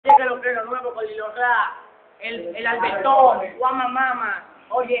que lo que lo nuevo con LiLo Rap, el Albertón, Guama Mama,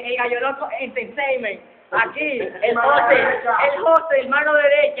 oye, el Galloloco Entertainment, aquí, el José, el mano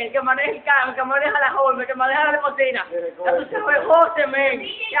derecha, el que maneja el carro, el que maneja la joven, el que maneja la cocina. Ya tú sabes, José, men.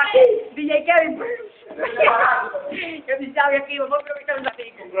 Y aquí, DJ Kevin. Que tú sabes aquí, vamos a viste un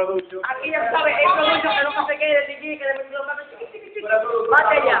ratico. Aquí ya sabes, el producto que no se quede, DJ, que le metió más chiquitito.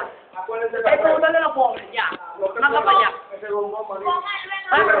 Mate allá. El productor de los pobres, ya. Manda para allá. Vamos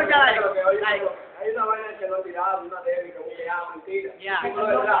a escuchar, dale. Hay una vaina que no ha tirado, una débil, que busque agua, mentira. Ya.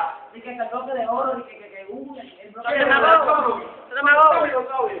 Dice que el bloque de oro, dice que el bloque Se me hago.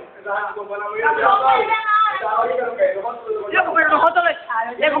 Loco, pero nosotros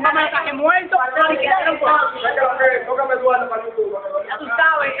le compramos el traje muerto, pero ni siquiera lo podemos. Ya tú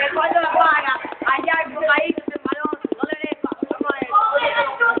sabes, el cuarto de la paga, allá en un país que se embaló, no le deja, vamos a ver.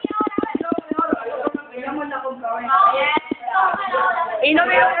 Y no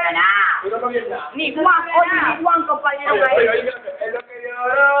veo nada. Ni Juan, compañero.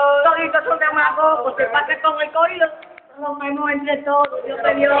 Toditos son demagogos, se pasa con el corrido. Nos vemos entre todos, Dios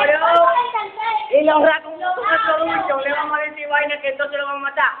te dio oro. Y los racos productos, le vamos a decir vaina que entonces lo vamos a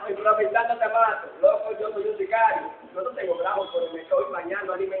matar. Oye, pero pensando te mato, loco, yo soy un sicario. Yo no tengo bravos, pero me estoy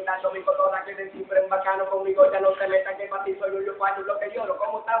bañando, alimentando mi cotorra que es siempre bacano conmigo. Ya no se metan que para ti soy yo, cuando lo que lloro,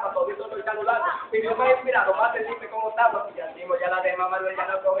 ¿cómo estamos? Todito estoy saludando. Si Dios me ha inspirado, más decirme cómo estamos. Y ya decimos, ya la de mamá no ya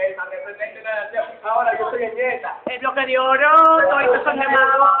no con él, más represente la nación. Ahora yo soy en nieta. El bloque de oro, toditos son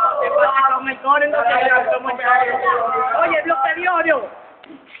demagogos, se pasa con el coro, entonces le como el todo. Oye, el bloque de oro.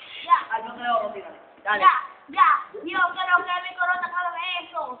 Al bloque de oro, tírale. Dale. Ya, yo creo que mi corona cada vez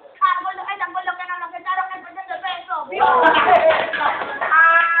eso. Ah, gordo, es tan gordo que no nos quitaron el presente peso. ¿Qué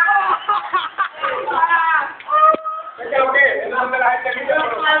es lo que es? Es donde la gente mira,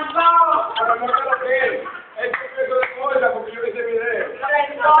 pero no sé lo que es. Es que eso de muerta, porque yo vi ese video.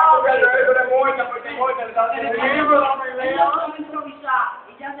 Eso de muerta, porque muerta le está haciendo el libro. Vamos a improvisar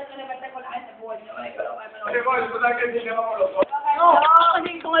y ya se quiere meter con la gente fuerte. Oye, bueno, tú sabes que el cine va por los dos. No,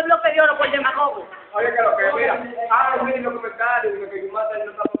 con el bloque de oro por demagogo. Oye, que lo que mira, miren los comentarios, digo que yo mata y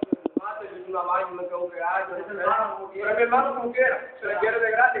no estamos mata, yo una vaina, no tengo que algo, pero mi hermano como quiera, se le quiere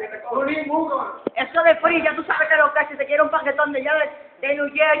de gratis, que te coge. Eso de free, ya tú sabes que lo que si te quiere un paquetón de allá de New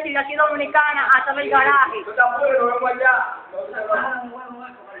Jersey, de aquí Dominicana, hasta el garaje. Tú estás puro, nos vemos allá.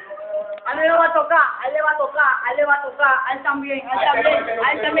 A él le va a tocar, a él le va a tocar, a él le va a tocar, a él también, a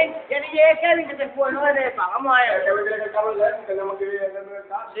él también. Y el DJ Kevin que se fue, no es de esa, vamos a ver.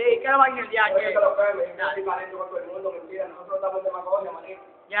 Sí, que lo va a ir ya, que. Nosotros estamos en demagogia, manito.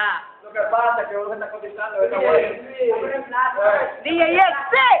 Ya. Lo que pasa es que uno se está cotizando, esta DJ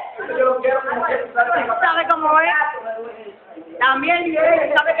sí. yo lo quiero como que ¿Sabe cómo es? También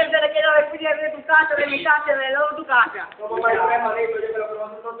DJ sabe que él se le quiere despedir de tu casa, de mi casa, de lado de tu casa. como más manito, yo creo que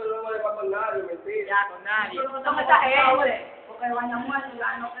nosotros no tenemos de pasar nadie, mentira. Ya, con nadie. No me gente, porque el baño muerto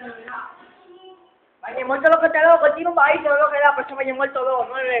ya no quiero nada. Vaya muerto lo que te loco, tira un país, no lo que da, pero se vaya muerto dos,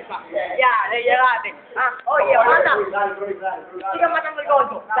 no es de esa. Ya, le llegaste. Ah, oye, mata. Sigue matando el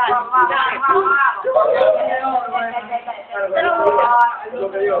gordo. Dale, dale,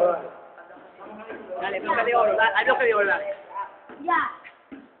 bloque de oro, al bloque de oro, dale. Ya,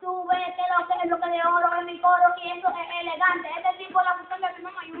 tú ves que lo que de oro en mi coro y eso es elegante. Es del tipo de la fusión de mi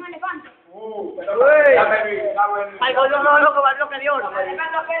mamá y un elefante. Al gordo no, loco, al bloque de oro.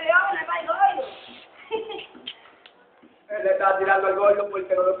 Él le está tirando al gordo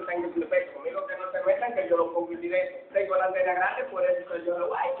porque no lo que tengo en el pecho. Conmigo que no se metan, que yo lo pongo directo. Tengo la antena grande, por eso soy yo.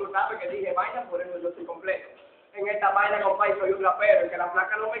 Guay, tú sabes que dije vaina, por eso yo estoy completo. En esta vaina, compadre, soy un rapero. Y que la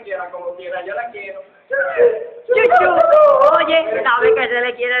placa no me quiera como quiera, yo la quiero. Chuchu, oye, sabe que se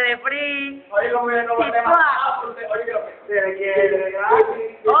le quiere de free. Oye, como viene los temas. Oye, que lo que se le quiere de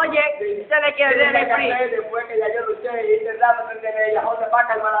gratis. Oye, se le quiere de free. Después que ya yo luché y hice rato de ella, José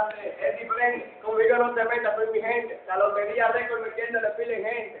Paca, hermana, es diferente. Conmigo no te metas, soy mi gente. La lotería récord metiendo le piden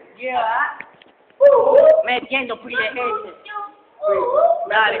gente. Ya. Metiendo pile gente.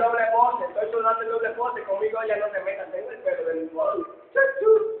 Dale. Doble pose, estoy sonando el doble pose, conmigo ya no te metas, tengo el pelo del móvil.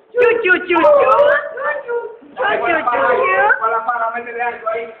 Chuchu. Con la para, métele algo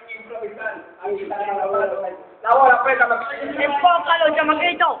ahí, improvisando. Ahí está la bola, pétame. Enfócalo,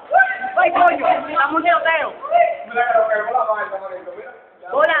 chamaquito. Ay, coño, estamos un tiroteo. Mira que lo que es la vaina, manito, mira.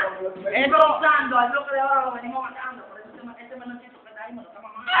 Hola. Entrozando, al bloque de oro lo venimos matando. Por eso este menorcito que está ahí me lo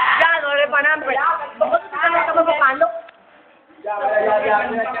estamos matando. Ya, no eres panampe. ¿Cómo tú te estamos enfocando? Ya,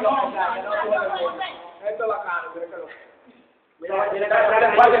 mira que lo esto es bacano, mira que lo. Mira que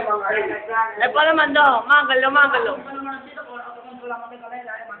Después le mandó, mángalo.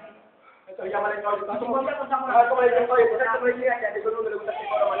 esto se llama el código. ¿Sabes cómo le dicen código? ¿Por qué tú me decías que a todo el mundo le gusta el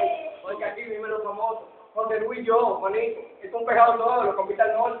código, manito? de Luis y yo, manito. Es un pegado todo, lo compita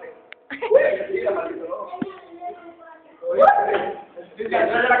al norte. Mira, maldito, no. Sí,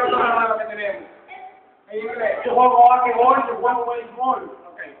 esa es la cosa más mala que tenemos. En inglés. Yo juego basquetbol, yo juego béisbol.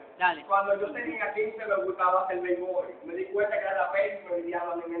 Okay. Dale. Cuando yo tenía 15 me gustaba hacer béisbol. Me di cuenta que era pésimo y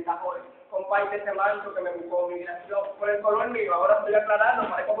diablo me mentajó. Compadre de ese mancho que me buscó migración. Por el color mío, ahora estoy aclarando,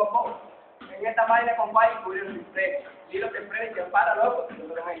 parezco popó. En esta vaina, compadre, incluye el sistema. Dilo que frente, que para, loco,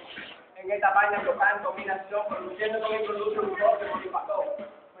 en esta vaina yo canto, dominación, produciendo no me introduce un toque, no me pasó.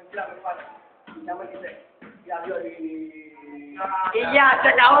 Mentira, me falta. Ya me quité. Y adiós, Y ya, se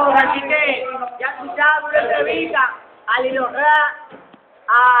acabó, así que ya tú sabes, una entrevista a LiLo Rap,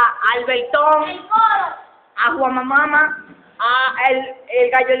 a Albertón, El coro. a Juan Mamama, a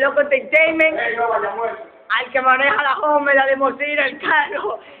el Gallo Loco Entertainment, no vaya muerto. al que maneja la home, la limosina, el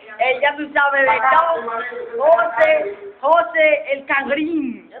carro, ya tú sabes de todo, José, el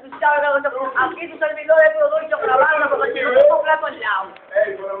cangrín, ya tú sabes de todo. Aquí tu servidor de producto grabando porque te lo tengo plato al lado.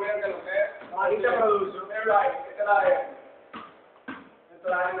 Ey, pero mira que lo que ahí te produce, es right, esta es la de. Esta es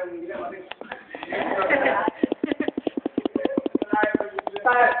la de en inglés, Matito.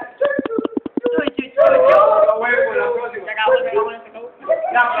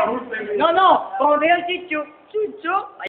 No, como te digo el chichu, chuchu.